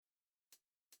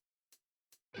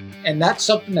And that's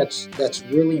something that's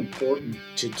really important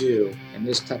to do in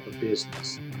this type of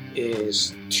business,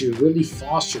 is to really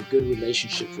foster good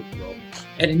relationships with brokers.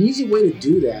 And an easy way to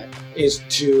do that is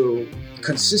to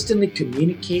consistently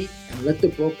communicate and let the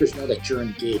brokers know that you're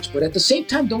engaged. But at the same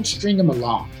time, don't string them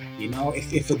along. You know,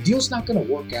 if a deal's not going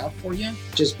to work out for you,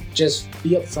 just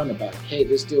be upfront about it. Hey,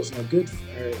 this deal's no good,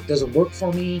 or it doesn't work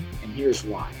for me, and here's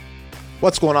why.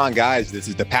 What's going on, guys? This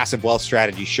is the Passive Wealth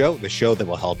Strategy Show, the show that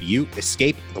will help you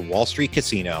escape the Wall Street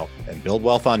casino and build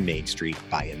wealth on Main Street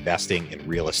by investing in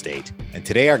real estate. And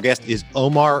today our guest is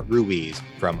Omar Ruiz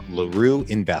from LaRue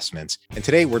Investments. And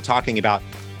today we're talking about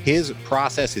his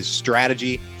process, his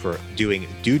strategy for doing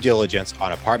due diligence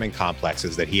on apartment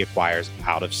complexes that he acquires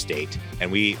out of state.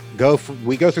 And we go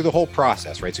through the whole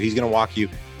process, right? So he's going to walk you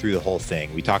through the whole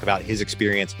thing. We talk about his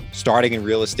experience starting in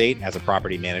real estate as a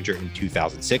property manager in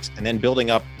 2006, and then building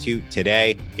up to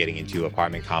today, getting into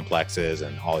apartment complexes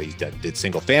and all he's did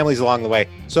single families along the way.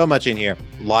 So much in here,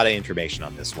 a lot of information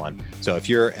on this one. So if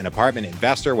you're an apartment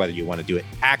investor, whether you want to do it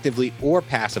actively or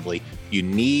passively, you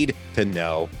need to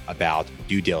know about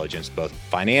due diligence, both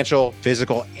financial,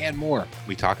 physical, and more.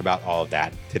 We talk about all of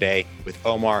that today with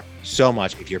Omar. So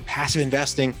much. If you're passive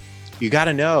investing, you got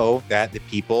to know that the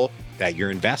people that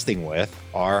you're investing with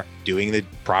are doing the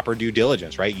proper due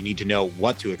diligence, right? You need to know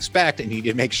what to expect and you need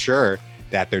to make sure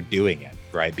that they're doing it,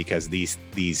 right? Because these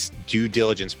due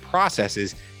diligence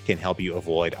processes can help you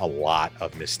avoid a lot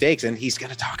of mistakes. And he's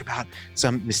going to talk about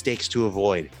some mistakes to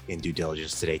avoid in due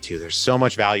diligence today too. There's so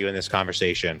much value in this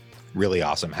conversation. Really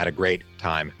awesome. Had a great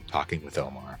time talking with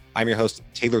Omar. I'm your host,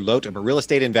 Taylor Loht. I'm a real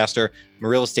estate investor. I'm a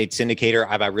real estate syndicator.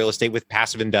 I buy real estate with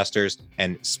passive investors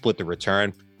and split the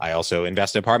return. I also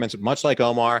invest in apartments, much like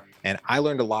Omar. And I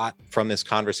learned a lot from this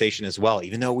conversation as well.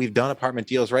 Even though we've done apartment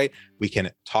deals, right? We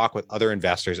can talk with other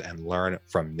investors and learn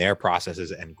from their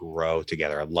processes and grow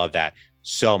together. I love that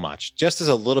so much. Just as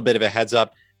a little bit of a heads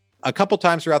up, a couple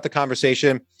times throughout the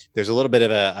conversation, there's a little bit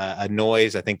of a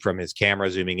noise, I think, from his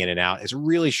camera zooming in and out. It's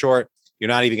really short. You're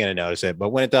not even going to notice it. But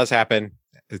when it does happen,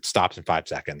 it stops in 5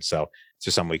 seconds. So it's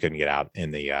just something we couldn't get out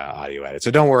in the audio edit.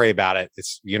 So don't worry about it.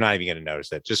 You're not even going to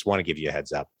notice it. Just want to give you a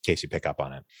heads up in case you pick up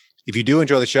on it. If you do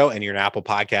enjoy the show and you're an Apple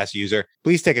Podcast user,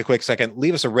 please take a quick second,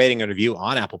 leave us a rating and review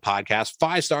on Apple Podcasts,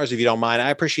 5 stars if you don't mind. I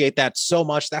appreciate that so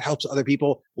much. That helps other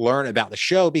people learn about the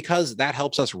show because that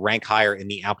helps us rank higher in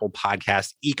the Apple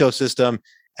Podcast ecosystem.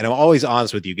 And I'm always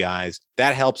honest with you guys.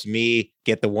 That helps me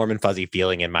get the warm and fuzzy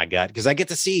feeling in my gut because I get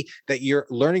to see that you're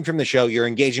learning from the show, you're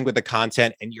engaging with the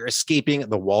content, and you're escaping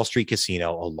the Wall Street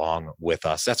casino along with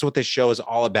us. That's what this show is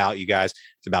all about, you guys.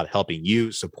 It's about helping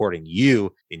you, supporting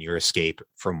you in your escape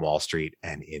from Wall Street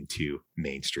and into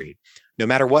Main Street. No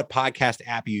matter what podcast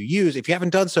app you use, if you haven't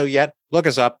done so yet, look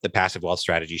us up, the Passive Wealth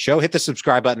Strategy Show. Hit the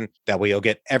subscribe button. That way you'll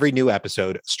get every new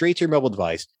episode straight to your mobile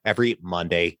device every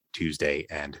Monday, Tuesday,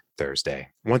 and Thursday.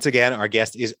 Once again, our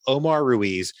guest is Omar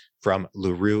Ruiz from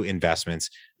LaRue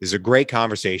Investments. This is a great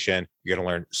conversation. You're going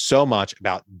to learn so much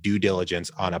about due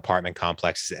diligence on apartment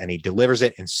complexes, and he delivers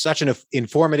it in such an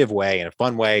informative way and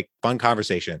a fun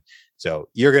conversation. So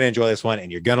you're going to enjoy this one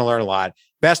and you're going to learn a lot.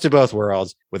 Best of both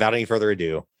worlds. Without any further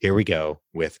ado, here we go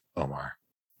with Omar.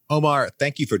 Omar,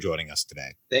 thank you for joining us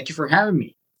today. Thank you for having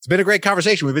me. It's been a great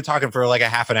conversation. We've been talking for like a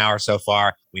half an hour so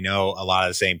far. We know a lot of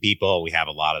the same people. We have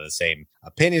a lot of the same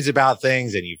opinions about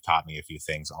things, and you've taught me a few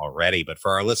things already. But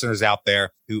for our listeners out there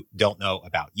who don't know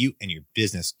about you and your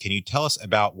business, can you tell us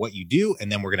about what you do?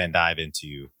 And then we're going to dive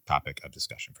into topic of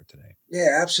discussion for today.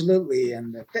 Yeah, absolutely.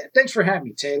 And thanks for having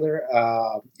me, Taylor.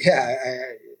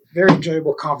 Very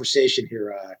enjoyable conversation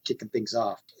here, kicking things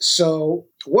off. So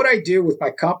what I do with my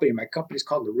company is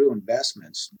called LaRue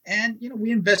Investments. And,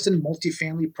 we invest in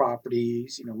multifamily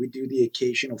properties. We do the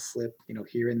occasional flip,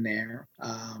 here and there.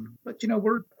 But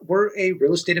we're a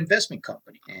real estate investment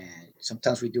company. And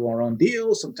sometimes we do our own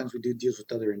deals. Sometimes we do deals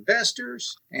with other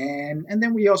investors. And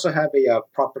then we also have a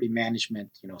property management,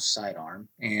 sidearm.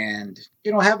 And,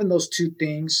 having those two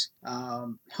things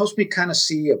helps me kind of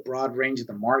see a broad range of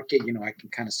the market. I can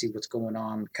kind of see what's going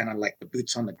on, kind of like the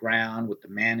boots on the ground with the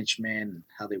management and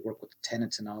how they work with the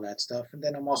tenants and all that stuff. And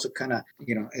then I'm also kind of,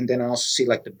 and then I also see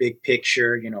like the big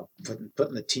picture,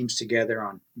 putting the teams together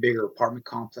on bigger apartment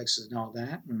complexes and all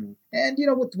that. And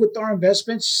with our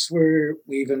investments,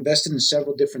 we've invested in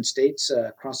several different states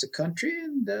across the country.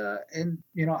 And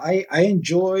I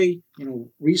enjoy,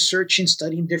 researching,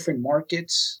 studying different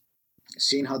markets,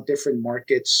 seeing how different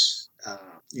markets,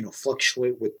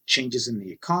 fluctuate with changes in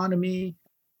the economy,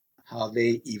 how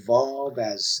they evolve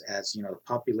as the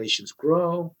populations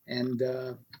grow, and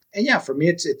yeah, for me,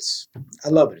 it's I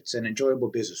love it. It's an enjoyable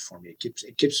business for me.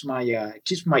 It keeps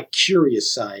my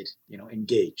curious side,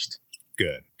 engaged.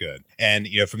 Good, good. And,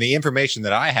 from the information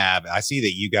that I have, I see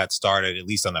that you got started, at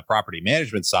least on the property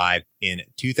management side, in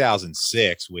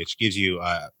 2006, which gives you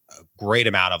a great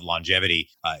amount of longevity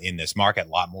in this market, a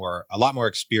lot more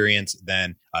experience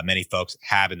than many folks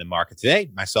have in the market today,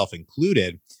 myself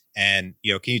included. And,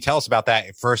 can you tell us about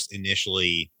that first,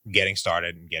 initially getting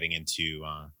started and getting into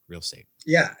real estate?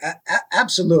 Yeah,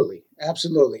 absolutely.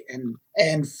 Absolutely.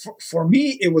 And for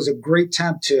me, it was a great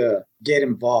time to get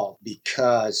involved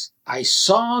because I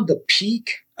saw the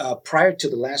peak prior to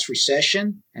the last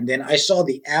recession. And then I saw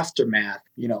the aftermath,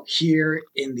 here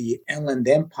in the Inland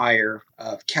Empire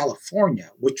of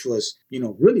California, which was,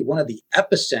 really one of the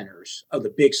epicenters of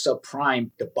the big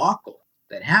subprime debacle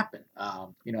that happened.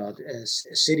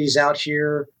 Cities out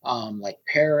here like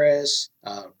Paris,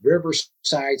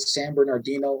 Riverside, San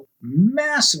Bernardino,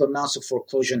 massive amounts of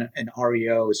foreclosure and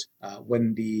REOs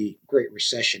when the Great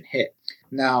Recession hit.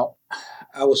 Now,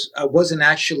 I wasn't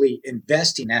actually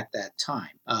investing at that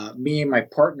time. Me and my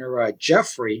partner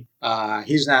Jeffrey,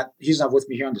 he's not with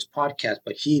me here on this podcast,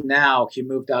 but he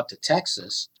moved out to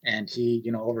Texas and he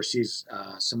oversees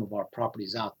some of our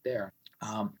properties out there.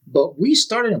 But we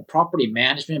started in property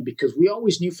management because we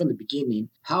always knew from the beginning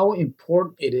how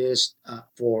important it is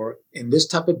in this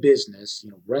type of business,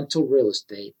 rental real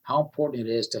estate, how important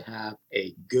it is to have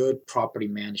a good property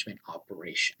management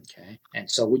operation. Okay. And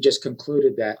so we just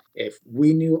concluded that if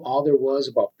we knew all there was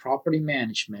about property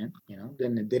management,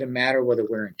 then it didn't matter whether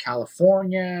we're in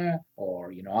California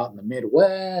or, out in the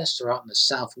Midwest or out in the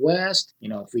Southwest,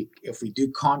 if we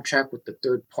do contract with the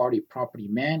third party property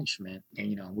management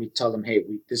and, we tell them, hey,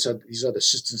 these are the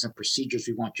systems and procedures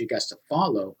we want you guys to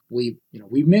follow. We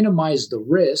minimize the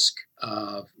risk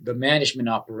of the management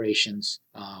operations,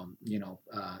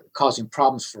 causing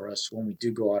problems for us when we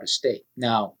do go out of state.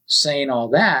 Now, saying all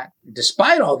that,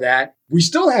 despite all that, we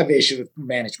still have issues with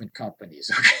management companies.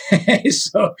 Okay,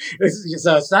 so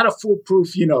it's not a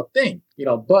foolproof, thing,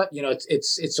 but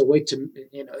it's a way to,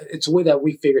 it's a way that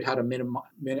we figured how to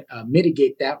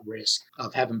mitigate that risk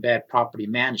of having bad property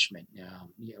management.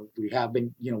 We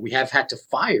have had to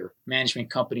fire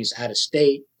management companies out of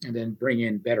state and then bring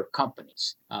in better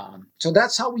companies. So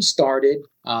that's how we started.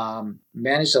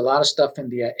 Managed a lot of stuff in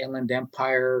the Inland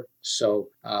Empire. So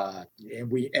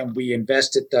and we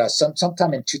invested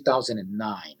sometime in 2009.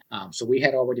 So we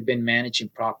had already been managing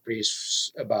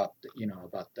properties about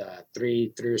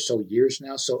 3 or so years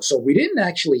now. So we didn't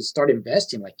actually start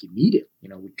investing like immediately.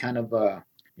 We kind of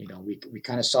we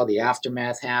kind of saw the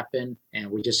aftermath happen,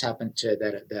 and we just happened to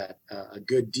that a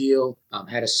good deal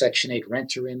had a Section 8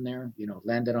 renter in there,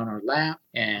 landed on our lap.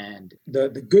 And the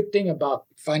good thing about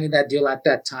finding that deal at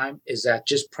that time is that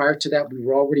just prior to that, we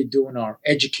were already doing our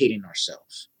educating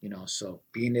ourselves. So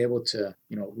being able to,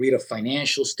 read a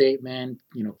financial statement,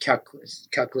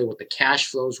 calculate what the cash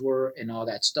flows were and all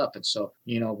that stuff. And so,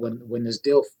 when this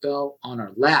deal fell on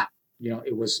our lap,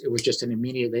 it was just an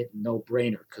immediate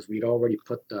no-brainer because we'd already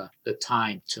put the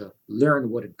time to learn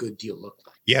what a good deal looked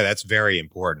like. Yeah, that's very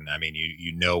important. I mean,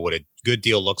 you know what a good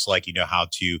deal looks like. You know how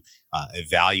to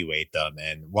evaluate them.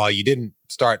 And while you didn't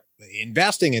start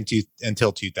investing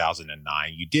until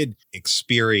 2009, you did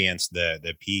experience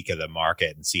the peak of the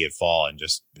market and see it fall, and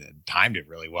just timed it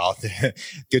really well.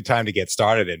 Good time to get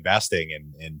started investing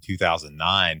in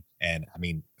 2009. And I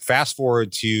mean, fast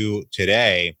forward to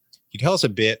today. Can you tell us a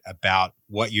bit about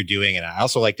what you're doing? And I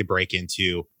also like to break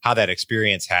into how that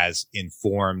experience has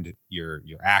informed your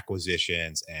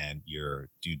acquisitions and your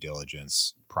due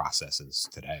diligence processes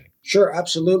today. Sure,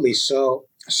 absolutely. So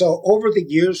over the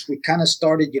years, we kind of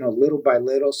started, little by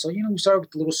little. So, we started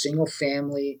with a little single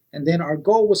family. And then our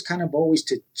goal was kind of always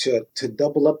to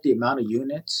double up the amount of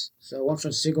units. So I went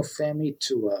from single family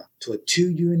to a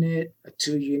 2-unit, a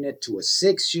 2-unit to a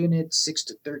 6-unit, 6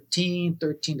 to 13,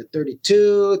 13 to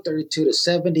 32, 32 to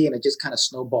 70. And it just kind of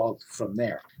snowballed from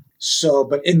there. So,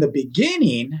 but in the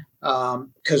beginning,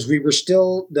 because we were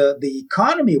still, the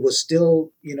economy was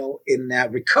still, in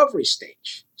that recovery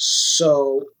stage.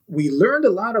 So we learned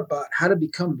a lot about how to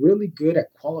become really good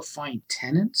at qualifying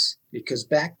tenants, because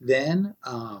back then,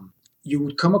 you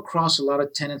would come across a lot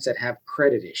of tenants that have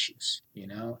credit issues,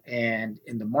 and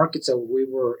in the markets that we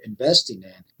were investing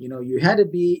in, you had to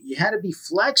be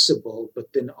flexible,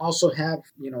 but then also have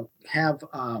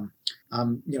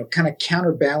kind of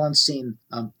counterbalancing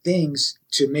things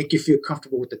to make you feel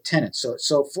comfortable with the tenant.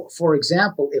 So for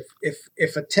example,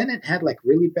 if a tenant had like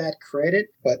really bad credit,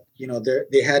 but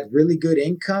they had really good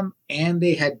income and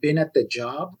they had been at the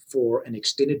job for an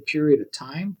extended period of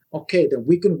time, okay, then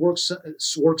we can work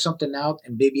something out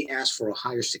and maybe ask for a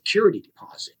higher security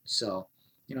deposit. So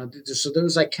So there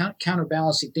was like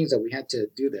counterbalancing things that we had to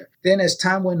do there. Then as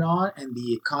time went on and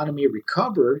the economy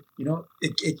recovered,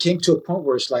 it came to a point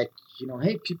where it's like,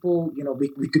 hey, people,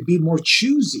 we could be more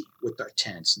choosy with our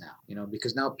tenants now,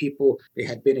 because now people, they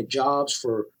had been at jobs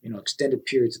for, extended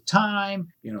periods of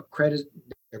time,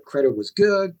 their credit was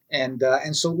good. And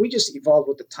so we just evolved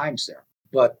with the times there.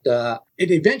 But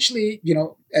it eventually,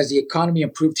 as the economy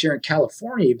improved here in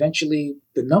California, eventually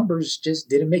the numbers just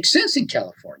didn't make sense in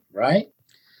California, right?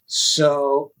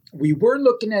 So we were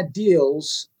looking at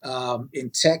deals in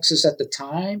Texas at the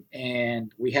time,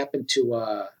 and we happened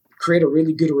to create a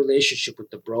really good relationship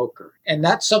with the broker. And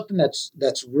that's something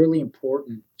that's really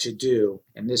important to do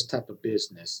in this type of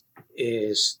business,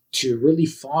 is to really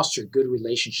foster good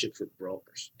relationships with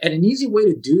brokers. And an easy way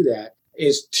to do that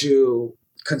is to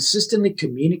consistently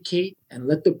communicate and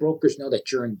let the brokers know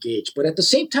that you're engaged. But at the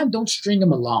same time, don't string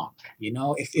them along.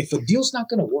 If a deal's not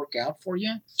going to work out for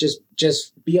you, just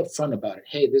be upfront about it.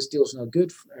 Hey, this deal's no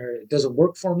good, or it doesn't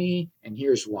work for me, and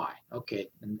here's why. Okay,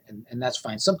 and that's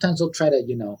fine. Sometimes they'll try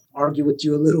to argue with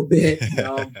you a little bit,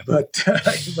 but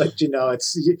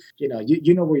it's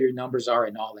you know where your numbers are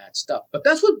and all that stuff. But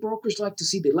that's what brokers like to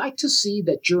see. They like to see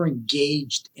that you're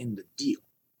engaged in the deal.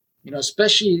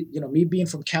 Especially, me being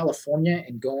from California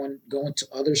and going to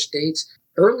other states.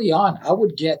 Early on, I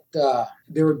would get,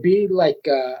 there would be like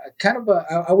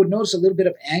I would notice a little bit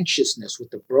of anxiousness with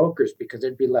the brokers, because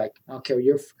they'd be like, okay,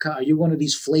 are you one of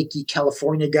these flaky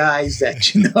California guys that,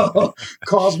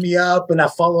 calls me up and I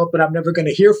follow up and I'm never going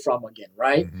to hear from again,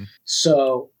 right? Mm-hmm.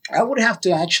 So I would have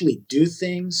to actually do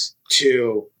things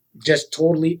to just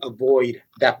totally avoid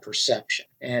that perception.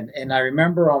 And I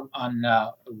remember on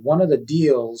one of the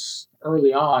deals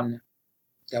early on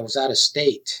that was out of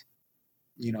state,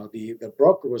 the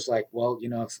broker was like, well,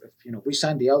 if we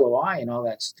signed the LOI and all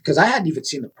that, because I hadn't even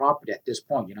seen the property at this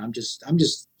point. I'm just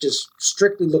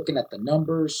strictly looking at the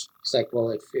numbers. It's like,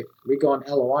 well, if we go on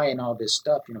LOI and all this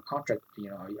stuff, contract,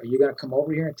 are you going to come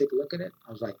over here and take a look at it?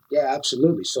 I was like, yeah,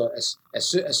 absolutely. So as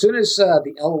soon as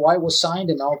the LOI was signed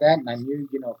and all that, and I knew,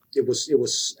 it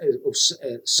was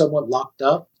somewhat locked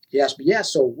up, he asked me, yeah,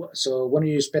 so when are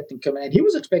you expecting to come in? And he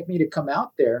was expecting me to come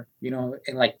out there, in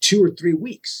like 2 or 3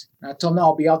 weeks. And I told him, no,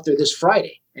 I'll be out there this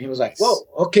Friday. And he was like, whoa,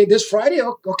 okay, this Friday?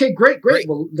 Okay, great.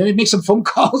 Well, let me make some phone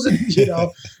calls and,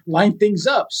 line things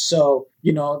up. So,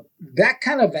 that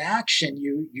kind of action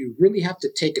you really have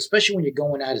to take, especially when you're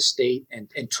going out of state and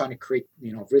trying to create,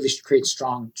 really create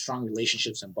strong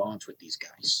relationships and bonds with these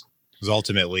guys. Because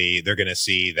ultimately they're going to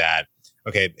see that,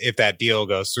 okay, if that deal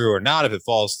goes through or not, if it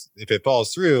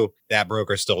falls through, that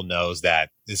broker still knows that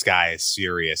this guy is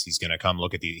serious. He's going to come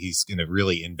look at he's going to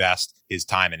really invest his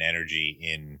time and energy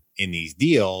in these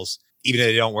deals. Even if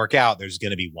they don't work out, there's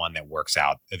going to be one that works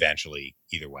out eventually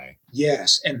either way.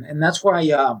 Yes. And that's why,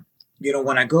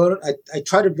 when I go, I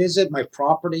try to visit my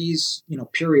properties,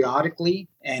 periodically.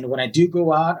 And when I do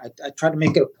go out, I try to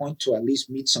make it a point to at least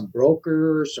meet some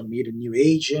brokers or meet a new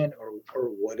agent or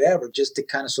whatever, just to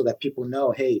kind of so that people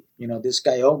know, hey, this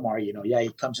guy Omar,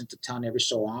 he comes into town every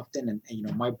so often.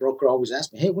 And my broker always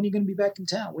asks me, hey, when are you going to be back in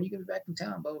town? When are you going to be back in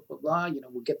town? Blah, blah, blah, blah.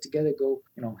 We'll get together, go,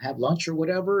 have lunch or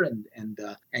whatever. And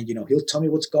he'll tell me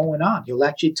what's going on. He'll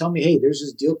actually tell me, hey, there's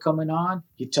this deal coming on.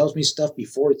 He tells me stuff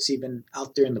before it's even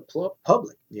out there in the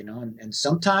public, and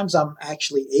sometimes I'm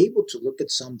actually able to look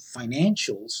at some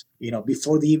financials,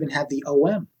 before they even have the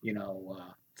OM,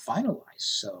 finalized.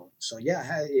 So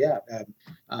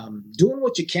doing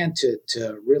what you can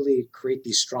to really create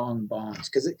these strong bonds,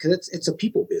 because it's a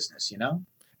people business,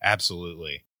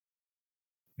 Absolutely.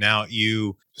 Now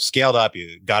you scaled up,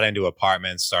 you got into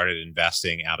apartments, started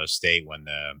investing out of state when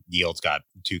the yields got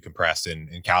too compressed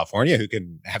in California. Who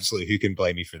can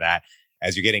blame you for that?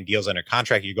 As you're getting deals under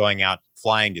contract, you're going out,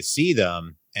 flying to see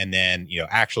them, and then,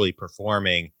 actually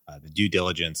performing the due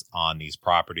diligence on these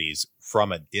properties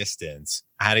from a distance.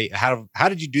 How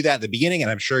did you do that at the beginning?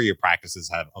 And I'm sure your practices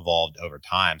have evolved over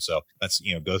time. So let's,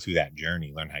 go through that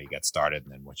journey, learn how you got started,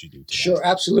 and then what you do today. Sure,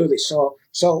 absolutely.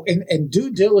 So in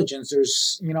due diligence,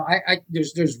 there's,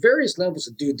 there's various levels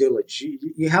of due diligence.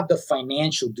 You have the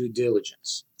financial due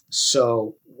diligence.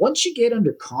 So once you get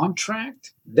under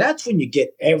contract, that's when you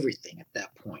get everything at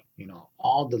that point.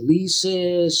 All the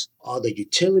leases, all the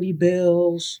utility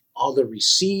bills, all the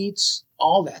receipts,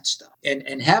 all that stuff.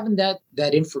 And having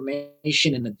that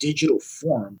information in a digital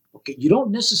form, okay, you don't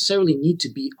necessarily need to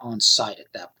be on site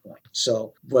at that point.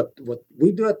 So what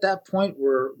we do at that point,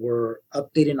 we're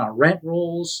updating our rent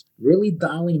rolls, really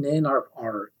dialing in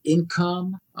our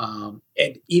income,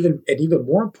 and even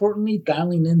more importantly,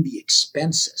 dialing in the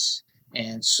expenses.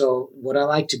 And so what I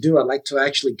like to do, I like to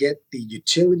actually get the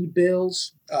utility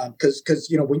bills because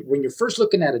when you're first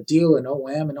looking at a deal in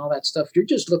OM and all that stuff, you're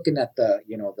just looking at the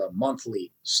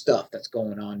monthly stuff that's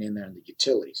going on in there in the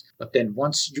utilities. But then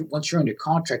once you're under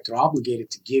contract, they're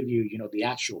obligated to give you the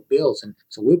actual bills, and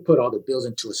so we put all the bills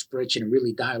into a spreadsheet and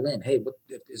really dial in. Hey, what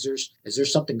is there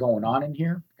something going on in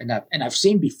here? And I've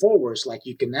seen before where it's like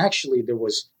you can actually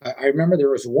I remember there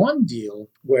was one deal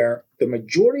where the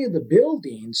majority of the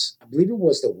buildings, I believe it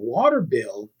was the water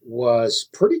bill, was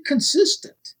pretty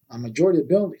consistent on majority of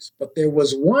the buildings. But there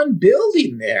was one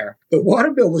building there, the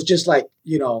water bill was just like,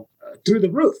 through the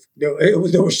roof.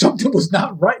 There was something was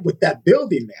not right with that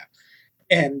building there.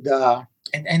 And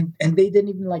they didn't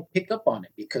even like pick up on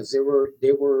it because it was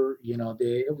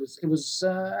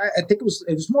I think it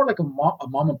was more like a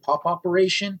mom and pop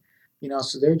operation.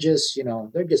 So they're just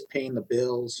paying the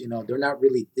bills. They're not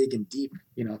really digging deep,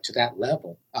 to that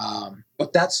level.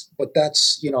 But that's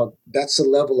the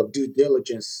level of due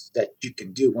diligence that you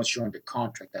can do once you're under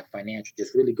contract, that financial,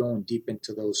 just really going deep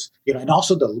into those, and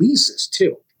also the leases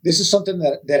too. This is something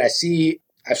that I see.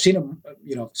 I've seen them,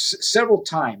 several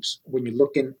times when you're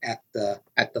looking at the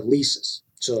leases.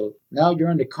 So now you're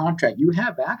under contract. You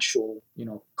have actual,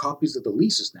 copies of the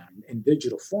leases now in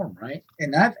digital form, right?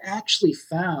 And I've actually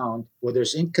found where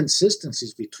there's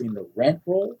inconsistencies between the rent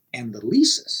roll and the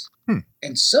leases.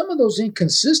 And some of those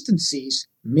inconsistencies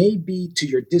may be to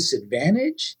your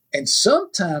disadvantage, and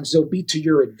sometimes they'll be to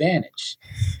your advantage.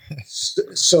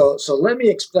 So let me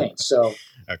explain.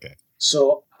 Okay.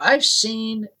 So I've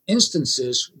seen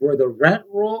instances where the rent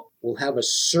roll will have a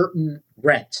certain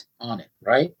rent on it,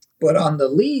 right? But on the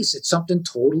lease, it's something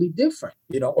totally different,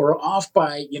 or off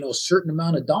by, a certain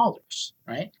amount of dollars,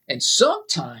 right? And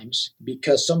sometimes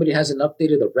because somebody hasn't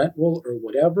updated the rent roll or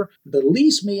whatever, the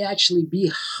lease may actually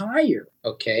be higher,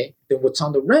 okay, than what's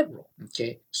on the rent roll,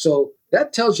 okay? So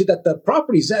that tells you that the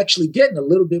property is actually getting a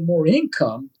little bit more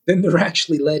income than they're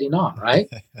actually letting on, right?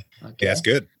 Okay. Yeah, that's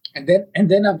good. And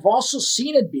then I've also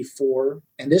seen it before,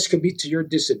 and this could be to your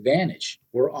disadvantage,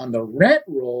 where on the rent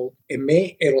roll,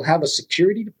 it'll have a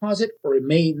security deposit, or it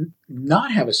may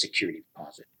not have a security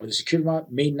deposit, or the security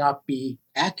deposit may not be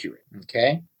accurate.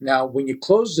 Okay. Now, when you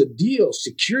close the deal,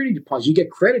 security deposit, you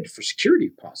get credited for security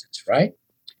deposits, right?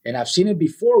 And I've seen it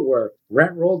before where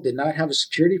rent roll did not have a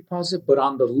security deposit, but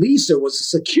on the lease, there was a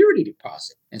security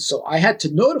deposit. And so I had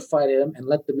to notify them and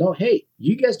let them know, hey,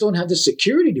 you guys don't have the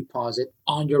security deposit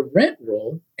on your rent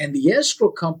roll, and the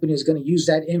escrow company is going to use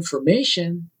that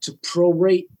information to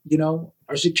prorate,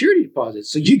 our security deposit.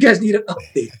 So you guys need to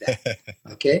update that.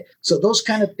 Okay. So those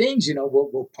kind of things,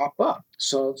 will pop up.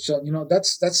 So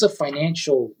that's the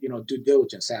financial, due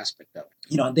diligence aspect of it.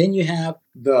 And then you have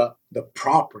the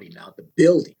property now, the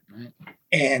building, right?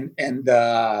 And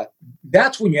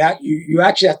that's when you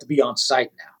actually have to be on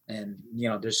site now. And,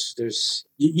 there's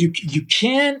you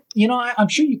can, I'm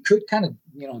sure you could kind of,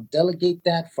 delegate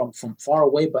that from far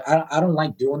away, but I don't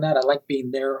like doing that. I like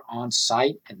being there on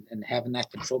site and having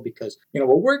that control because,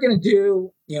 what we're going to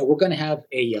do, we're going to have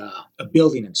a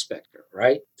building inspector,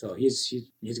 right? So he's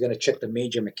going to check the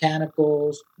major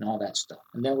mechanicals and all that stuff.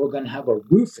 And then we're going to have a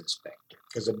roof inspector.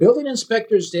 Because the building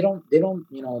inspectors, they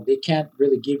can't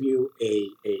really give you a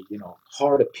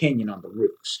hard opinion on the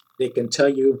roofs. They can tell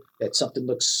you that something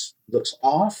looks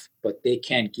off, but they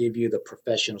can't give you the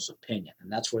professional's opinion.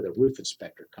 And that's where the roof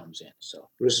inspector comes in. So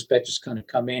the roof inspector's going to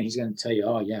come in. He's going to tell you,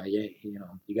 oh, yeah, you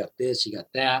got this, you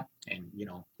got that. And,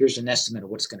 here's an estimate of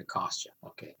what it's going to cost you.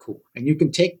 Okay, cool. And you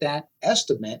can take that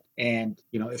estimate and,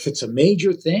 if it's a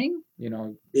major thing,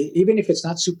 even if it's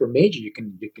not super major, you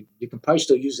can probably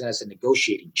still use it as a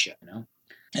negotiating chip,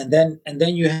 And then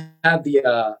you have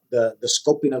the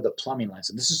scoping of the plumbing lines,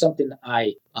 and this is something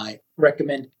I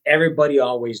recommend everybody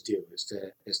always do is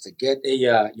to get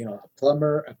a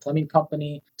plumbing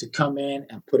company to come in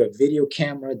and put a video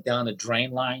camera down the drain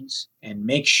lines and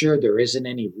make sure there isn't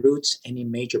any roots, any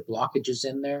major blockages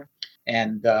in there.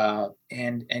 And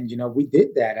we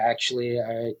did that actually.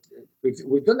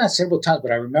 We've done that several times,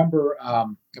 but I remember a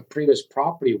previous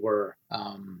property where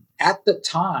at the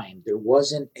time there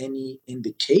wasn't any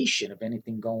indication of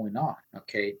anything going on.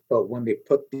 Okay, but when they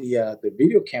put the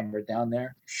video camera down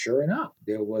there, sure enough,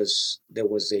 there was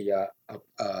a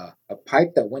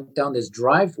pipe that went down this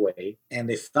driveway, and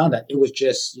they found that it was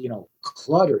just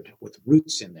cluttered with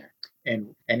roots in there.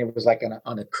 And it was like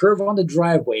on a curve on the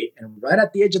driveway, and right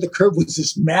at the edge of the curve was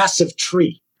this massive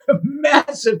tree, a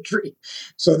massive tree.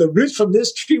 So the roots from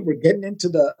this tree were getting into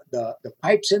the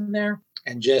pipes in there,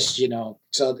 and just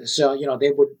so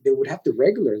they would have to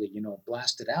regularly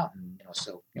blast it out, and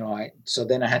so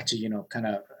then I had to kind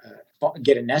of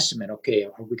get an estimate. Okay,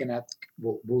 are we gonna have to,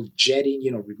 will jetting,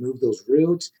 remove those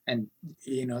roots? And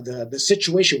the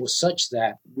situation was such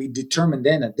that we determined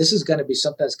then that this is going to be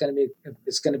something that's going to be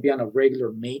it's going to be on a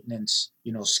regular maintenance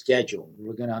schedule.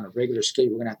 We're going to on a regular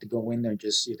schedule. We're going to have to go in there and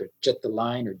just either jet the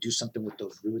line or do something with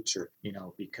those roots, or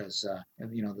because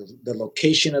the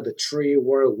location of the tree,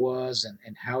 where it was,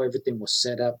 and how everything was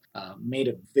set up made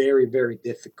it very, very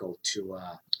difficult to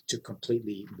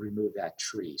completely remove that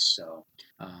tree. So,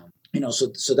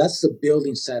 so that's the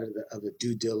building side of the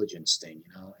due diligence thing,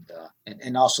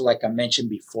 and also, like I mentioned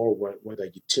before, where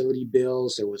the utility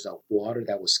bills, there was a water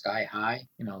that was sky high.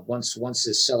 Once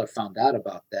the seller found out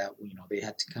about that, they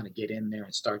had to kind of get in there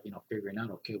and start, figuring out,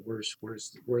 okay, where's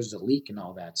the leak and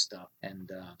all that stuff,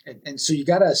 and so you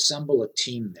got to assemble a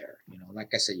team there.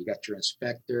 Like I said, you got your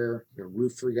inspector, your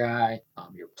roofer guy,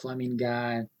 your plumbing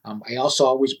guy. I also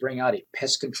always bring out a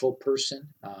pest control person,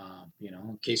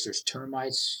 in case there's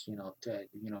termites.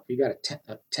 If you got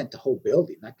a tent the whole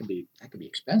building, that can be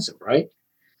expensive, right?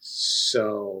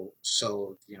 So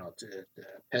the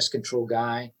pest control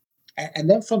guy, and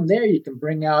then from there you can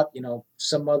bring out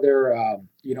some other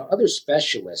other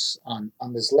specialists on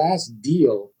this last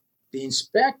deal. The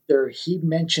inspector, he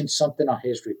mentioned something on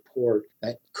his report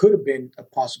that could have been a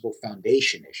possible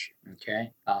foundation issue.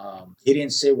 Okay, he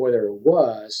didn't say whether it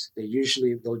was.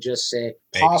 They'll just say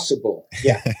possible.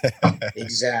 Yeah,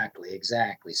 exactly.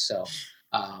 So,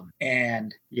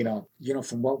 and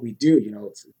from what we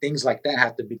do, things like that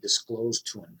have to be disclosed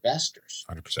to investors.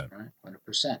 100%. Right,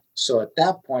 100%. So at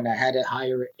that point, I had to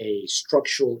hire a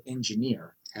structural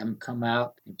engineer. Have him come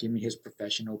out and give me his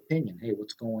professional opinion. Hey,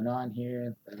 what's going on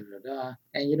here? Da, da, da, da.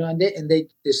 And they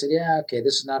said, yeah, okay,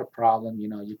 this is not a problem.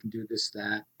 You can do this,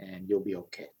 that, and you'll be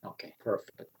okay. Okay,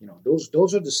 perfect. But,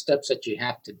 those are the steps that you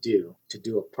have to do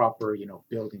a proper,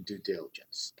 building due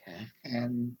diligence. Okay,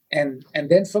 and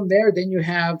then from there, then you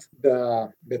have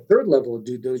the third level of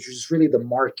due diligence, which is really the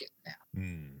market now.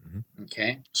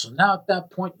 Okay, so now at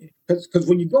that point, because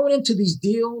when you're going into these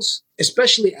deals,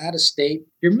 especially out of state,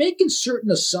 you're making certain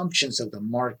assumptions of the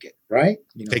market, right?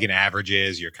 Taking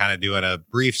averages, you're kind of doing a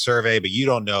brief survey, but you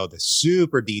don't know the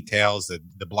super details,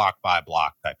 the block by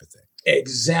block type of thing.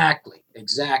 Exactly.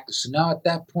 So now at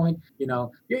that point,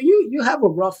 you have a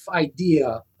rough idea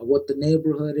of what the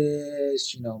neighborhood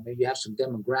is. Maybe you have some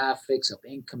demographics of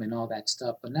income and all that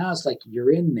stuff. But now it's like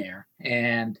you're in there,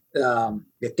 and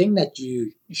the thing that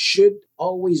you should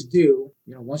always do,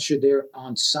 once you're there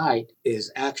on site,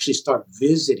 is actually start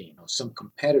visiting some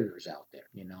competitors out there.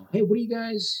 Hey,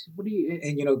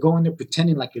 and go in there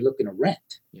pretending like you're looking to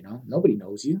rent. Nobody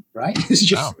knows you, right?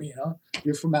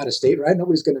 You're from out of state, right?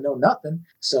 Nobody's going to know nothing.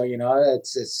 So,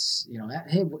 it's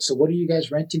hey, so what are you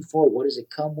guys renting for? What does it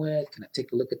come with? Can I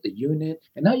take a look at the unit?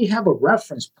 And now you have a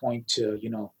reference point to,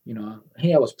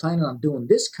 hey, I was planning on doing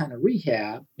this kind of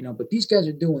rehab, but these guys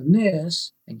are doing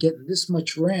this and getting this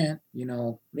much rent.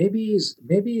 Maybe is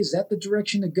that the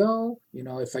direction to go?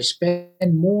 If I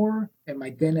spend more,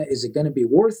 is it gonna be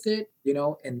worth it?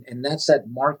 And that's that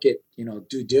market,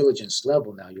 due diligence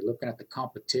level. Now you're looking at the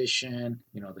competition,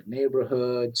 the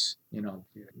neighborhoods,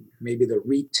 maybe the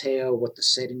retail, what the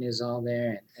setting is all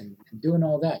there, and doing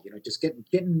all that, just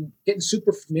getting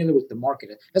super familiar with the market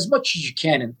as much as you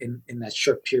can in that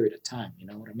short period of time. You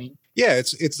know what I mean? Yeah,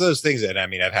 it's those things that,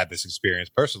 I've had this experience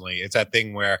personally. It's that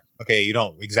thing where, okay, you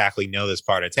don't exactly know this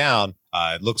part of town.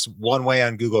 It looks one way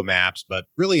on Google Maps, but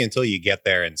really until you get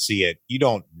there and see it, you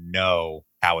don't know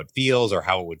how it feels or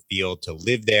how it would feel to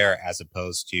live there as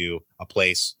opposed to a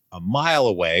place a mile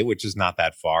away, which is not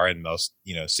that far in most,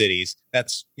 cities.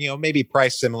 That's, maybe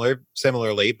priced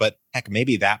similarly, but heck,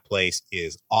 maybe that place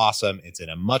is awesome. It's in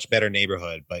a much better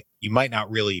neighborhood, but you might not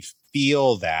really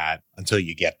feel that until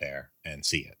you get there and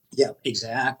see it. Yeah,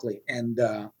 exactly. And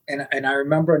I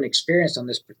remember an experience on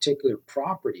this particular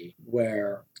property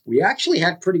where we actually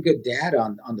had pretty good data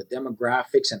on the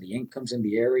demographics and the incomes in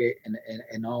the area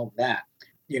and all that.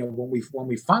 When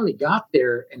we finally got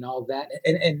there and all that,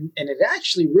 and it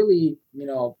actually really,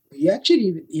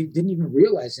 you didn't even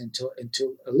realize until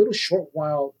a little short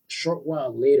while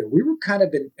later, we were kind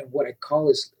of in what I call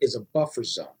is a buffer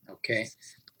zone. Okay.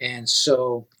 And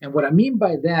what I mean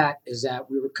by that is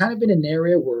that we were kind of in an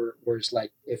area where it's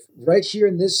like, if right here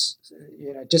in this,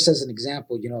 just as an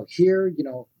example, here,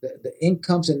 the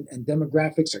incomes and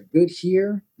demographics are good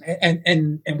here.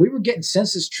 And we were getting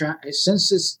census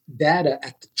data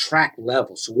at the tract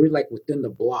level. So we're like within the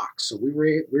block. So we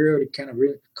were already kind of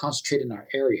really concentrated in our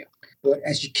area. But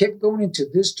as you kept going into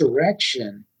this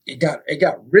direction, it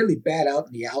got really bad out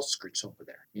in the outskirts over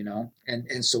there,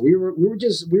 and so we were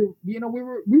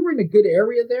in a good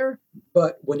area there,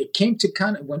 but when it came to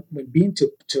kind of when being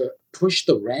to push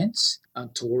the rents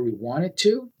to where we wanted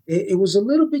to, it was a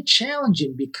little bit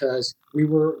challenging because we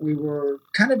were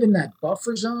kind of in that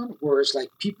buffer zone where it's like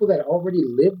people that already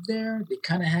lived there, they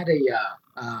kind of had a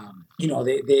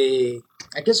they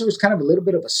I guess it was kind of a little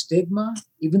bit of a stigma,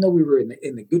 even though we were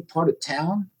in the good part of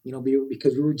town,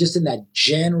 because we were just in that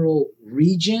general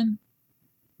region.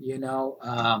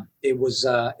 It was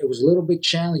a little bit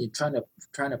challenging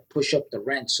trying to push up the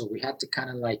rent. So we had to kind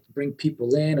of like bring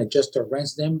people in, adjust our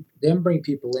rents, then bring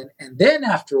people in, and then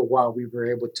after a while we were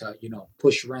able to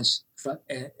push rents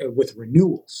with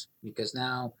renewals, because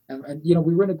now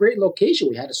we were in a great location.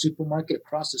 We had a supermarket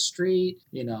across the street,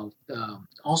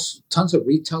 also tons of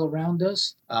retail around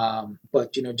us.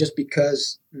 But just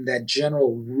because that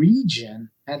general region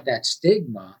had that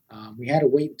stigma, we had to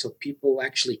wait until people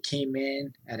actually came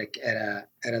in at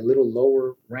a little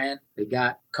lower rent. They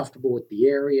got comfortable with the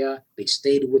area, they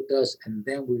stayed with us, and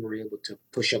then we were able to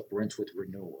push up rents with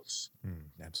renewals.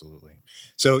 Absolutely.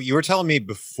 So you were telling me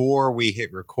before we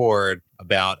hit record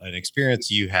about an experience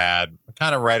you had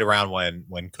kind of right around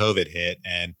when COVID hit,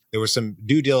 and there was some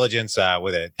due diligence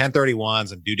with it,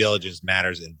 1031s and due diligence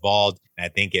matters involved. And I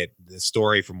think the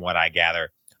story, from what I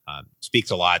gather, speaks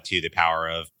a lot to the power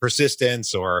of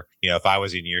persistence, or, if I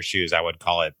was in your shoes, I would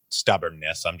call it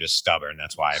stubbornness. I'm just stubborn.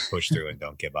 That's why I push through and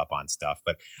don't give up on stuff.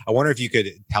 But I wonder if you could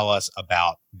tell us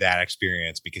about that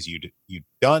experience, because you'd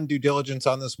done due diligence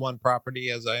on this one property,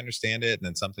 as I understand it, and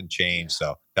then something changed.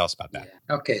 So tell us about that.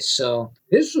 Yeah. Okay. So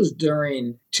this was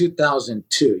during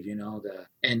 2002,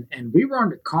 and we were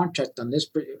under contract on this.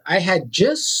 I had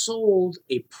just sold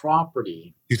a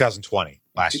property. 2020,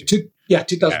 last year. 2020. Yeah,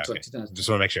 okay. 2020. Just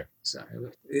want to make sure.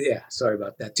 Sorry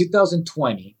about that.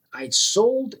 2020, I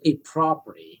sold a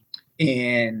property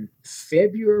in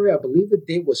February. I believe the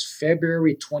date was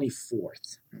February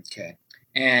 24th. Okay.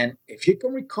 And if you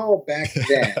can recall back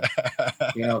then,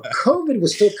 COVID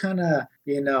was still kind of,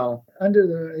 under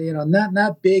the,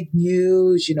 not big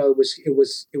news. It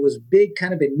was big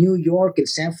kind of in New York and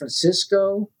San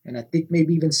Francisco, and I think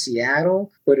maybe even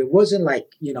Seattle, but it wasn't like,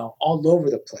 all over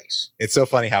the place. It's so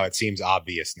funny how it seems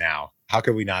obvious now. How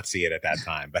could we not see it at that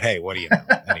time? But hey, what do you know?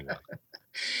 Anyway.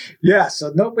 Yeah.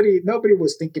 So nobody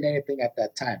was thinking anything at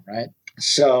that time. Right.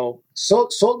 So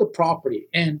sold the property,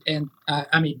 and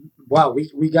wow,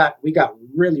 we got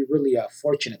really, really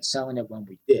fortunate selling it when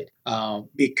we did,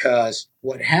 because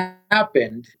what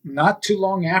happened not too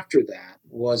long after that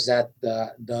was that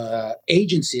the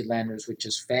agency lenders, which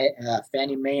is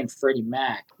Fannie Mae and Freddie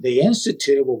Mac, they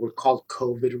instituted what were called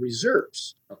COVID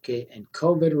reserves. Okay, and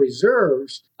COVID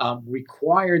reserves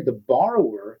required the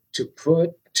borrower to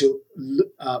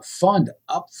fund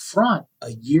upfront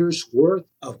a year's worth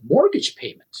of mortgage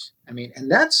payments.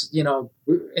 And that's,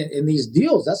 in these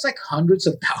deals, that's like hundreds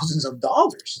of thousands of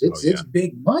dollars. It's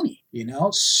big money,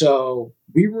 So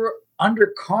we were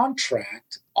under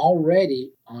contract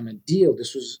already on a deal.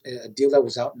 This was a deal that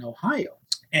was out in Ohio.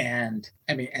 And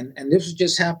this was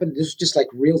just happened. This was just like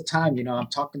real time. I'm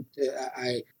talking.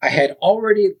 I had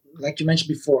already, like you mentioned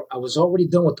before, I was already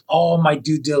done with all my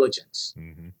due diligence,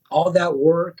 all that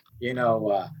work.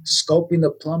 Scoping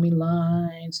the plumbing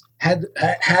lines, had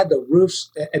the roofs.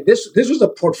 And this was a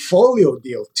portfolio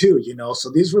deal too.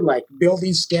 So these were like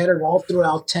buildings scattered all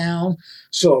throughout town.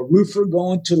 So a roofer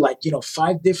going to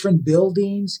 5 different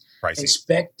buildings, Pricey.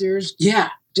 Inspectors,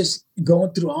 just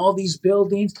going through all these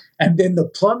buildings, and then the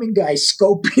plumbing guy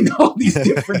scoping all these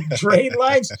different drain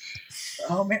lines.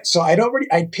 Oh man! So I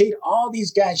paid all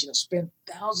these guys, spent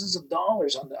thousands of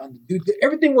dollars on the due.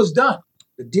 Everything was done.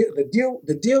 The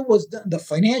deal was done. The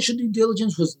financial due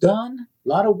diligence was done. A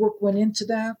lot of work went into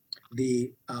that.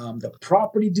 The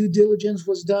property due diligence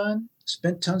was done.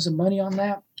 Spent tons of money on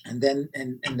that. And then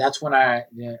and that's when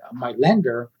my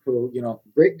lender, who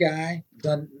great guy,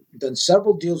 done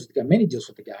several deals with the guy, many deals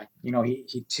with the guy.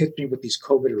 He tipped me with these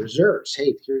COVID reserves.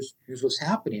 Hey, here's what's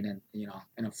happening, and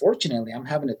unfortunately, I'm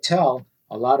having to tell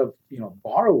a lot of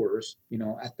borrowers,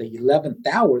 at the 11th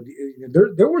hour,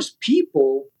 there was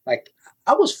people like,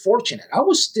 I was fortunate. I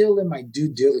was still in my due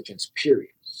diligence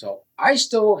period, so I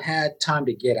still had time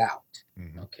to get out.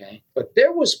 Okay. But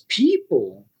there was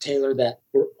people, Taylor, that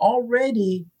were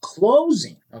already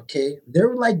closing. Okay. They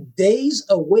were like days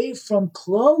away from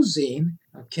closing.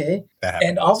 Okay.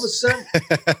 And all of a sudden,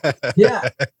 yeah.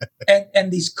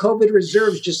 And these COVID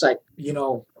reserves just like,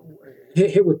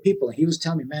 hit with people. And he was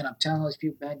telling me, man, I'm telling all these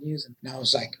people bad news. And I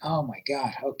was like, oh my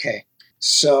God. Okay.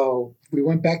 So we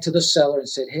went back to the seller and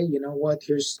said, "Hey, you know what?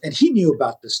 And he knew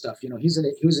about this stuff. He was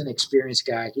an experienced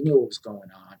guy. He knew what was going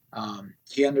on.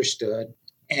 He understood.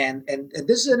 And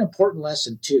this is an important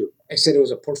lesson too. I said it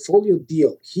was a portfolio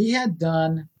deal. He had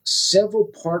done several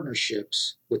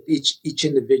partnerships with each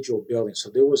individual building. So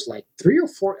there was like 3 or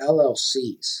 4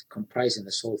 LLCs comprising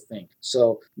this whole thing.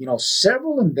 So,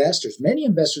 several investors, many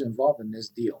investors involved in this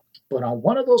deal. But on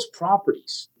one of those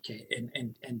properties, okay,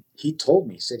 and he told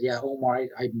me, he said, "Yeah, Omar,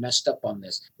 I messed up on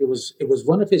this. It was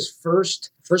one of his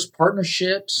first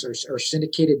partnerships or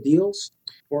syndicated deals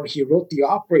where he wrote the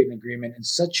operating agreement in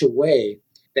such a way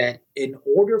that in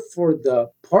order for the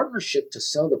partnership to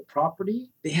sell the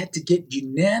property, they had to get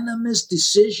unanimous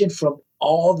decision from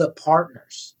all the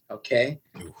partners." Okay.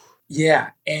 Oof.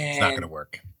 Yeah. It's not going And to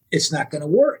work. it's not going to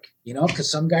work,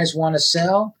 because some guys want to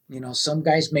sell, some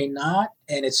guys may not,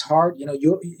 and it's hard.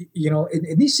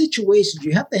 In these situations,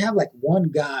 you have to have like one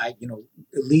guy,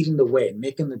 leading the way and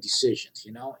making the decisions,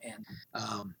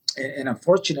 and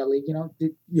unfortunately,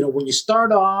 when you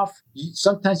start off,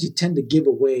 sometimes you tend to give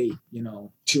away,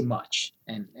 too much,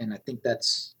 and I think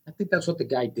that's what the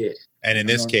guy did. And in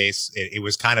this case, it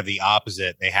was kind of the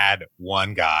opposite. They had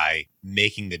one guy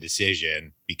making the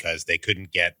decision because they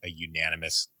couldn't get a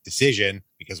unanimous decision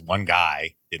because one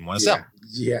guy didn't want to sell.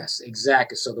 Yes,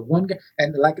 exactly. So the one guy,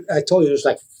 and like I told you, there's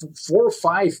like 4 or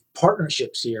 5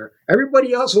 partnerships here.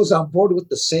 Everybody else was on board with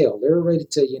the sale. They were ready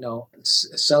to,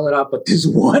 sell it out. But this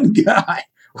one guy,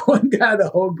 the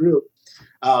whole group,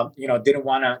 didn't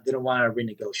want to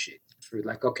renegotiate. We're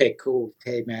like, "Okay, cool.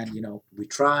 Hey, man, we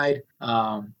tried,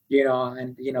 and,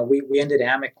 we ended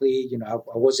amicably. I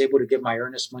was able to get my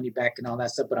earnest money back and all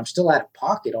that stuff, but I'm still out of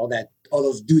pocket all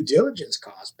those due diligence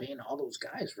costs, paying all those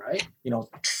guys, right?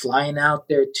 Flying out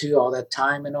there too, all that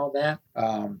time and all that,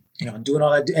 and doing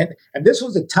all that. And this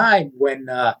was a time when,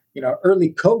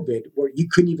 early COVID where you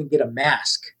couldn't even get a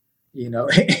mask,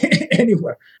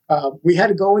 anywhere. We had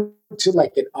to go into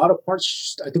like an auto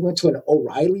parts. I think we went to an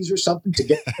O'Reilly's or something to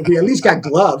get. We at least got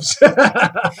gloves,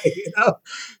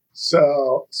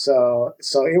 So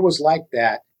it was like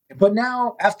that. But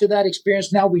now, after that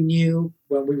experience, now we knew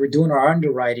when we were doing our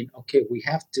underwriting, okay, we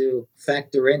have to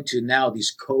factor into now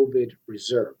these COVID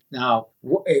reserve. Now,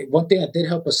 one thing that did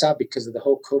help us out because of the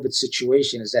whole COVID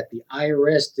situation is that the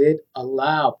IRS did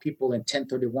allow people in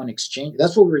 1031 exchange.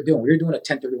 That's what we were doing. We were doing a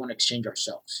 1031 exchange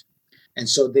ourselves. And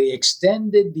so they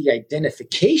extended the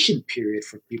identification period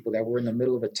for people that were in the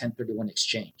middle of a 1031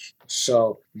 exchange.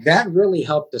 So that really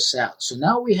helped us out. So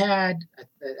now I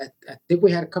think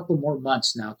we had a couple more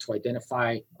months now to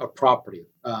identify a property.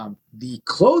 The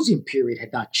closing period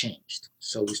had not changed.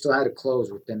 So we still had to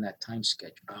close within that time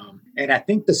schedule. And I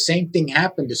think the same thing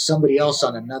happened to somebody else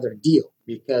on another deal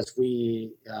because my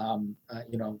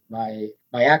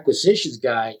acquisitions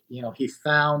guy, he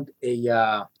found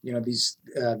these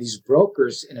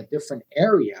brokers in a different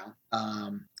area,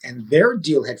 and their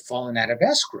deal had fallen out of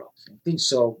escrow.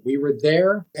 So we were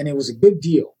there, and it was a good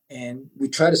deal. And we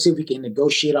tried to see if we can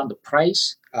negotiate on the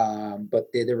price,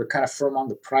 but they were kind of firm on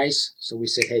the price. So we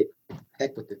said, "Hey,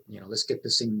 heck with it. Let's get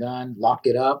this thing done, lock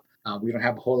it up. We don't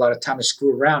have a whole lot of time to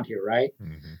screw around here, right?"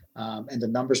 Mm-hmm. And the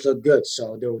numbers look good,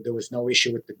 so there was no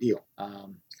issue with the deal.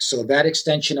 So that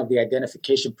extension of the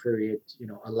identification period,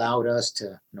 allowed us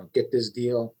to, get this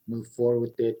deal, move forward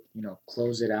with it,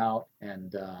 close it out,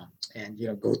 and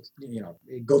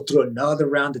go through another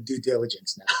round of due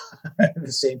diligence now.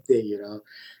 The same thing,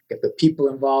 get the people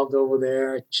involved over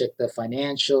there, check the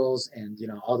financials, and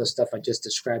all the stuff I just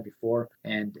described before,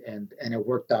 and it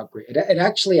worked out great.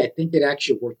 I think it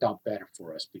actually worked out better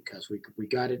for us because we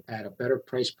got it at a better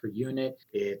price per unit.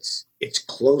 It's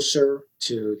closer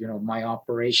to my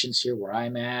operations here where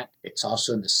I'm at. It's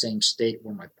also in the same state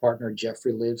where my partner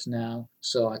Jeffrey lives now.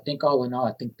 So I think all in all,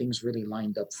 I think things really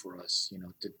lined up for us.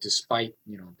 Despite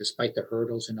the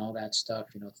hurdles and all that stuff.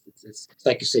 It's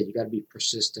like you said, you got to be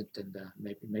persistent and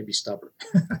maybe stubborn.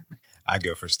 I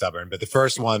go for stubborn, but the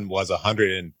first one was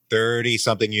 130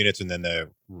 something units, and then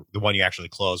the one you actually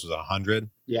closed was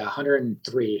 100. Yeah,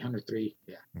 103.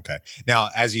 Yeah. Okay. Now,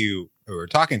 as you were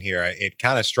talking here, it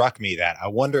kind of struck me that I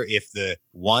wonder if the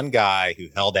one guy who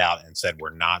held out and said we're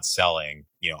not selling,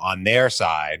 on their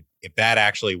side, if that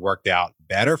actually worked out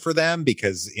better for them,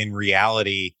 because in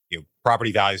reality,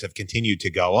 property values have continued to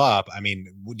go up. I mean,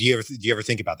 do you ever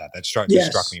think about that? That struck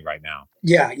me right now.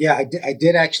 Yeah, I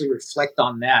did actually reflect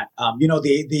on that.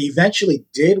 They eventually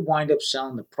did wind up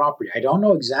selling the property. I don't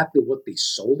know exactly what they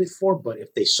sold it for, but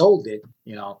if they sold it,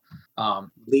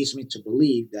 leads me to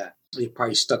believe that they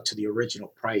probably stuck to the original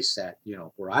price at,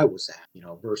 where I was at,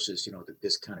 versus, the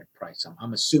discounted price.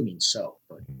 I'm assuming so,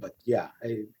 but yeah,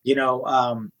 I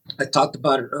talked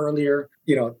about it earlier,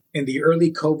 in the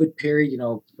early COVID period,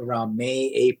 around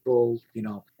May, April,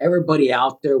 everybody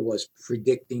out there was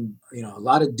predicting, a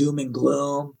lot of doom and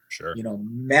gloom. Sure.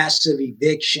 Massive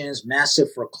evictions,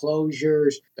 massive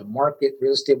foreclosures. The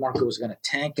real estate market was going to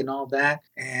tank and all that.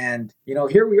 And,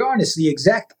 here we are, and it's the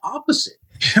exact opposite.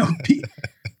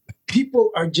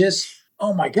 People are just,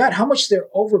 oh my God, how much they're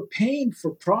overpaying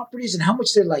for properties and how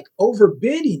much they're like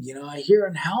overbidding. I hear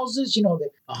in houses, the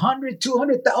 100,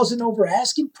 200,000 over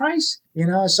asking price.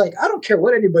 It's like, I don't care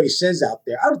what anybody says out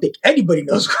there. I don't think anybody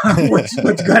knows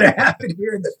what's going to happen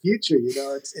here in the future.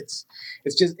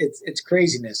 It's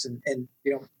craziness. And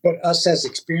but us as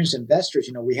experienced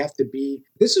investors, we have to be,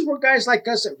 this is where guys like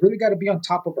us have really got to be on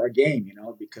top of our game,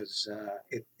 because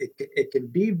it can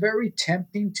be very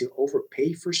tempting to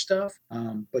overpay for stuff.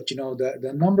 But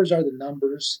the numbers are the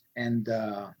numbers, and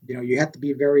you have to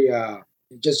be very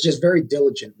just very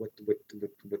diligent with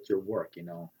your work, and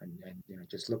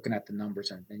just looking at the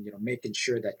numbers and making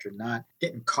sure that you're not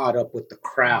getting caught up with the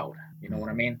crowd. You know what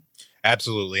I mean?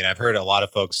 Absolutely. And I've heard a lot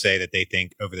of folks say that they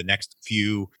think over the next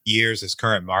few years, this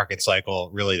current market cycle,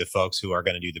 really the folks who are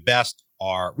going to do the best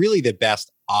are really the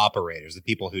best operators, the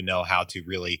people who know how to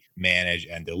really manage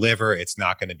and deliver. It's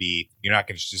not going to be, you're not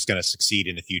just going to succeed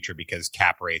in the future because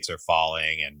cap rates are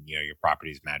falling and, your property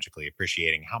is magically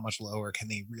appreciating. How much lower can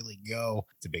they really go?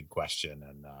 It's a big question.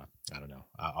 And I don't know.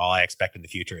 All I expect in the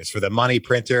future is for the money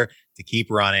printer to keep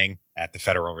running at the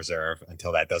Federal Reserve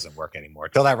until that doesn't work anymore,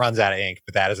 until that runs out of ink.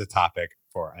 But that is a topic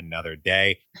for another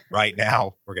day. Right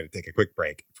now, we're going to take a quick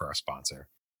break for our sponsor.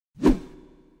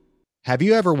 Have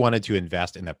you ever wanted to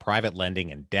invest in the private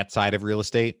lending and debt side of real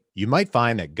estate? You might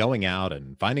find that going out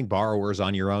and finding borrowers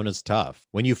on your own is tough.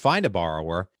 When you find a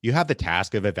borrower, you have the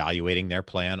task of evaluating their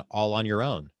plan all on your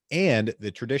own. And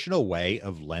the traditional way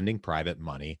of lending private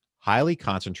money highly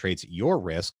concentrates your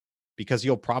risk because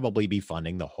you'll probably be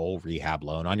funding the whole rehab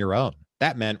loan on your own.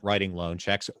 That meant writing loan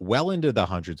checks well into the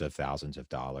hundreds of thousands of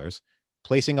dollars,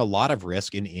 placing a lot of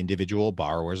risk in individual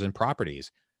borrowers and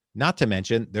properties. Not to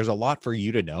mention, there's a lot for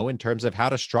you to know in terms of how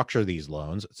to structure these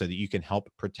loans so that you can help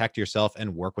protect yourself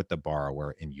and work with the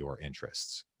borrower in your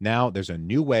interests. Now, there's a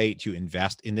new way to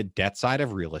invest in the debt side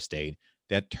of real estate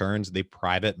that turns the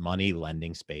private money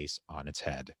lending space on its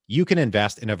head. You can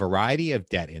invest in a variety of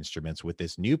debt instruments with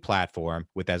this new platform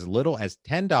with as little as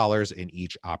 $10 in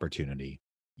each opportunity.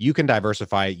 You can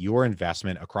diversify your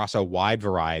investment across a wide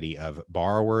variety of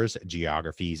borrowers,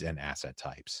 geographies, and asset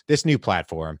types. This new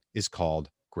platform is called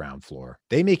Ground Floor.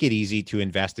 They make it easy to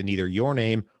invest in either your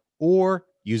name or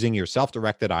using your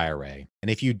self-directed IRA. And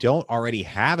if you don't already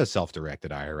have a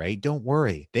self-directed IRA, don't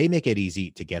worry. They make it easy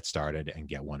to get started and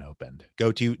get one opened.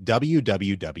 Go to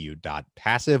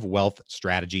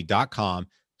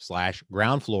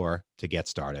www.passivewealthstrategy.com/groundfloor to get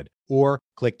started, or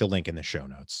click the link in the show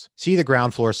notes. See the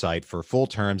Ground Floor site for full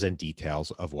terms and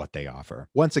details of what they offer.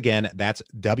 Once again, that's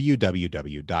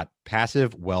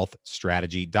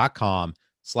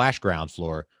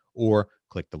www.passivewealthstrategy.com/groundfloor, or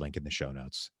click the link in the show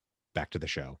notes. Back to the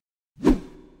show.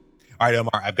 All right,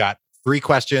 Omar, I've got 3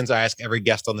 questions I ask every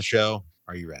guest on the show.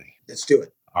 Are you ready? Let's do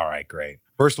it. All right, great.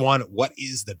 First one, what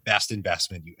is the best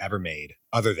investment you ever made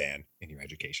other than in your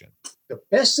education? The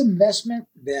best investment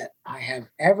that I have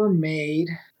ever made,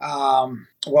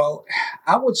 well,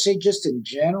 I would say just in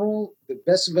general, the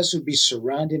best investment would be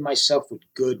surrounding myself with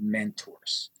good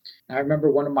mentors. I remember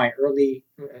one of my early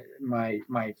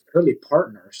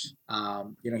partners.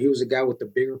 He was a guy with a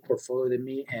bigger portfolio than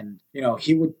me, and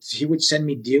he would send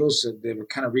me deals that were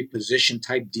kind of reposition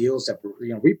type deals that were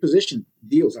reposition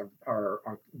deals are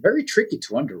very tricky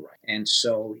to underwrite, and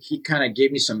so he kind of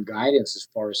gave me some guidance as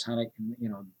far as how to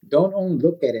don't only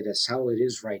look at it as how it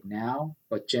is right now,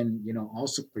 but then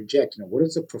also project what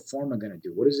is the pro forma going to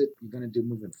do? What is it you're going to do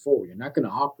moving forward? You're not going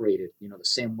to operate it the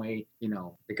same way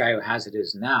the guy who has it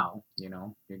is now.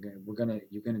 You're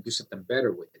gonna do something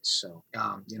better with it. So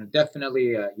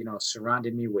definitely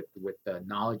surrounded me with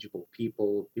knowledgeable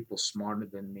people smarter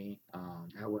than me.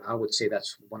 I would say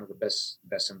that's one of the best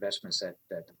investments that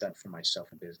I've done for myself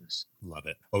in business. Love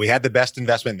it. Well, we had the best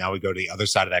investment. Now we go to the other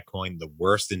side of that coin, the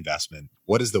worst investment.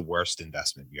 What is the worst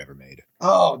investment you ever made?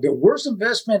 Oh, the worst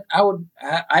investment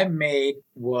I made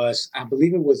was, I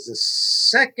believe it was the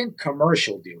second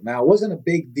commercial deal. Now, it wasn't a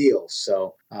big deal,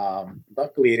 so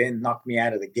luckily it didn't knock me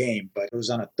out of the game, but it was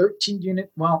on a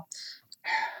 13-unit, well,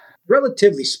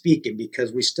 relatively speaking,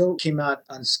 because we still came out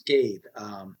unscathed.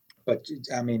 But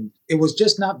I mean, it was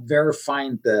just not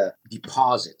verifying the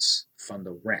deposits from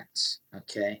the rents.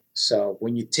 Okay, so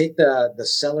when you take the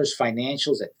seller's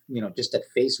financials at just at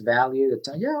face value, they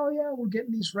tell you, yeah, oh yeah, we're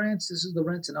getting these rents. This is the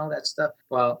rents and all that stuff.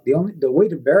 Well, the way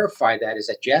to verify that is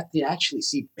that you have to actually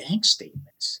see bank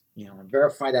statements, and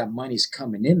verify that money's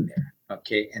coming in there.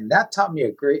 Okay, and that taught me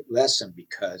a great lesson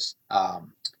because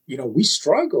we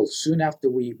struggled soon after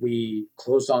we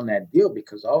closed on that deal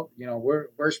because we're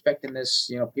expecting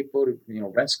this people to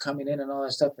rents coming in and all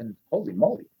that stuff, and holy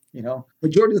moly,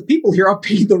 majority of the people here are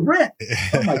paying the rent.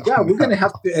 Oh my God, we're gonna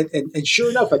have to, and sure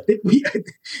enough,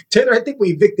 Taylor, I think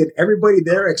we evicted everybody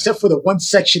there except for the one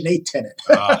Section 8 tenant.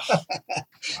 Wow.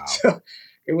 So,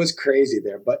 it was crazy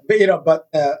there, but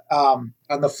on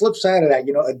the flip side of that,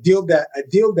 a deal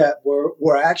that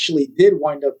where actually did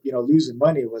wind up losing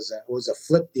money was a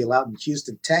flip deal out in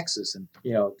Houston, Texas, and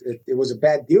it was a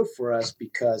bad deal for us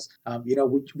because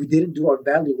we didn't do our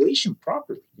valuation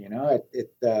properly. And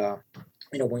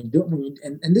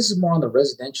this is more on the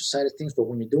residential side of things, but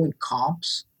when you're doing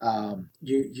comps,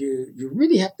 you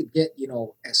really have to get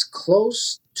as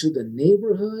close to the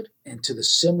neighborhood and to the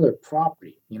similar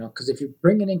property, because if you're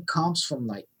bringing in comps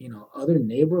from other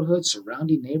neighborhoods,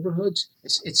 surrounding neighborhoods,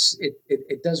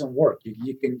 it doesn't work.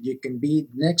 You can be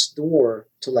next door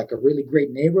to like a really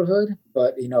great neighborhood,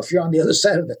 but if you're on the other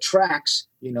side of the tracks,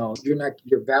 your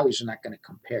values are not going to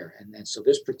compare. And so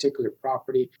this particular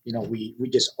property, we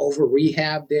just over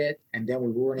rehabbed it, and then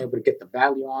we weren't able to get the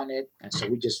value on it, and so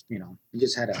we just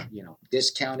had to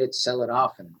discount it, sell it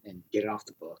off, and get it off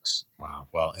the books. Wow.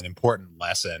 Well, an important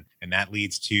lesson. And that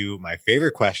leads to my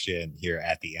favorite question here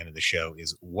at the end of the show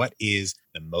is, what is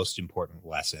the most important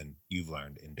lesson you've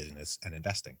learned in business and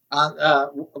investing?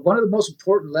 One of the most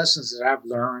important lessons that I've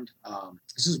learned,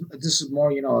 this is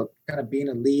more, kind of being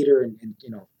a leader and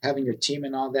having your team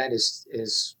and all that is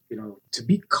to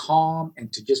be calm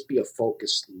and to just be a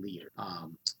focused leader.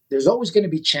 There's always going to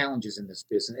be challenges in this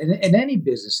business, in any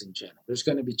business in general. There's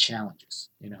going to be challenges,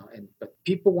 but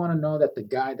people want to know that the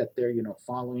guy that they're,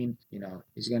 following,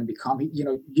 is going to be calm.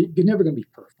 You're never going to be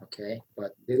perfect, okay?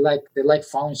 But they like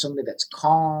following somebody that's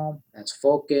calm, that's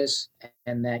focused,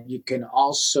 and that you can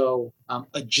also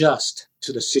adjust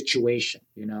to the situation.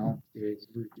 I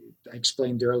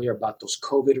explained earlier about those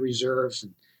COVID reserves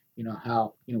and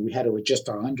how we had to adjust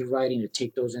our underwriting to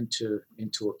take those into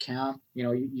account.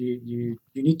 You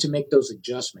need to make those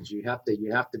adjustments. You have to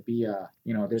be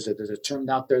there's a term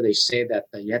out there, they say that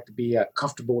you have to be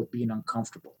comfortable with being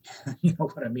uncomfortable. You know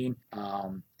what I mean?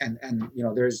 And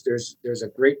there's a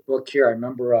great book here. I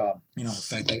remember in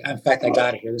fact I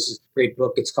got it here. This is a great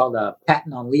book. It's called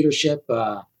Patton on Leadership.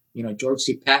 George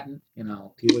C. Patton, he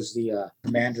was the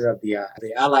commander of the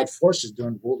Allied forces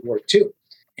during World War II.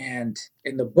 And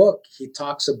in the book, he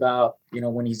talks about,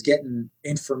 when he's getting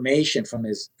information from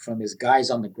his guys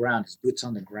on the ground, his boots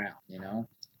on the ground,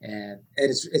 and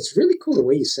it's really cool the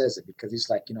way he says it, because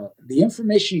he's like, the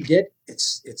information you get,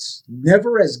 it's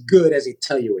never as good as they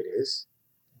tell you it is.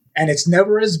 And it's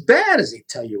never as bad as they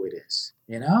tell you it is,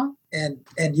 and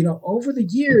over the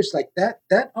years, like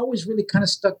that always really kind of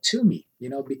stuck to me,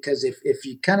 because if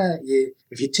you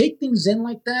take things in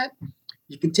like that,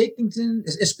 you can take things in,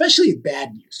 especially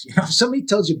bad news. If somebody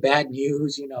tells you bad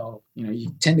news, you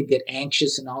tend to get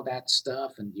anxious and all that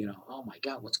stuff, and oh my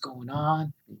God, what's going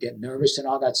on? You get nervous and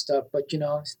all that stuff. But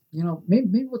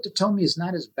maybe what they're telling me is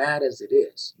not as bad as it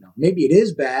is. Maybe it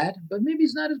is bad, but maybe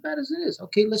it's not as bad as it is.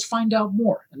 Okay, let's find out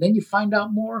more. And then you find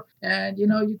out more, and you're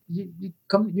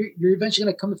eventually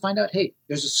going to come to find out, hey,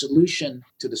 there's a solution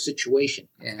to the situation.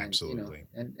 And, absolutely.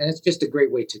 And it's just a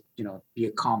great way to be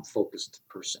a calm, focused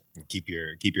person. Keep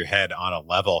your head on a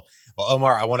level. Well,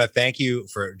 Omar, I want to thank you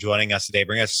for joining us today,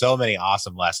 bringing us so many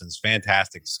awesome lessons,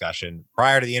 fantastic discussion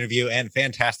prior to the interview, and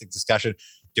fantastic discussion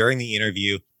during the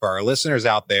interview. For our listeners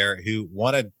out there who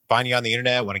want to find you on the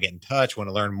internet, want to get in touch, want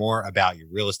to learn more about your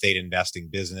real estate investing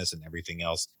business and everything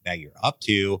else that you're up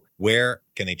to, where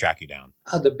can they track you down?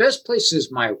 The best place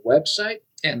is my website.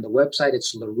 And the website,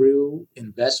 it's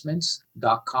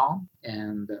LaRueInvestments.com.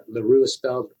 And LaRue is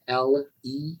spelled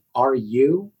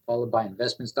Leru, followed by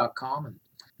investments.com. And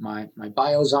my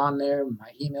bio's on there,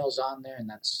 my email's on there, and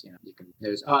that's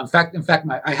there's in fact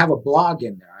I have a blog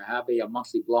in there. I have a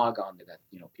monthly blog on there that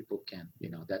people can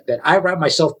that I write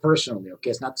myself personally.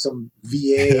 Okay, it's not some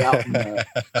VA out in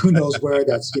who knows where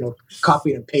that's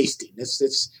copying and pasting.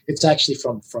 It's actually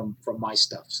from my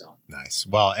stuff. So nice.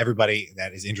 Well, everybody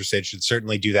that is interested should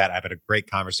certainly do that. I've had a great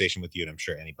conversation with you, and I'm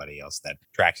sure anybody else that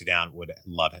tracks you down would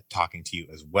love talking to you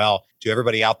as well. To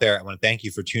everybody out there, I want to thank you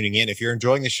for tuning in. If you're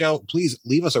enjoying the show, please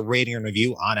leave us a rating and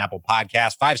review on Apple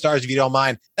Podcasts. 5 stars if you don't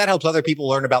mind. That helps other people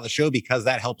learn about the show, because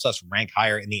that helps us rank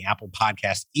higher in the Apple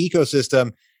Podcast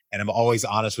ecosystem. And I'm always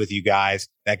honest with you guys.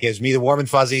 That gives me the warm and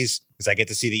fuzzies because I get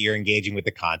to see that you're engaging with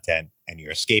the content and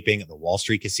you're escaping the Wall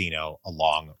Street casino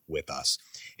along with us.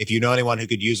 If you know anyone who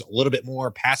could use a little bit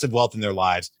more passive wealth in their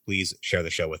lives, please share the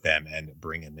show with them and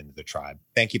bring them into the tribe.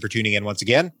 Thank you for tuning in once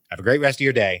again. Have a great rest of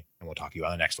your day, and we'll talk to you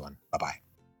on the next one. Bye-bye.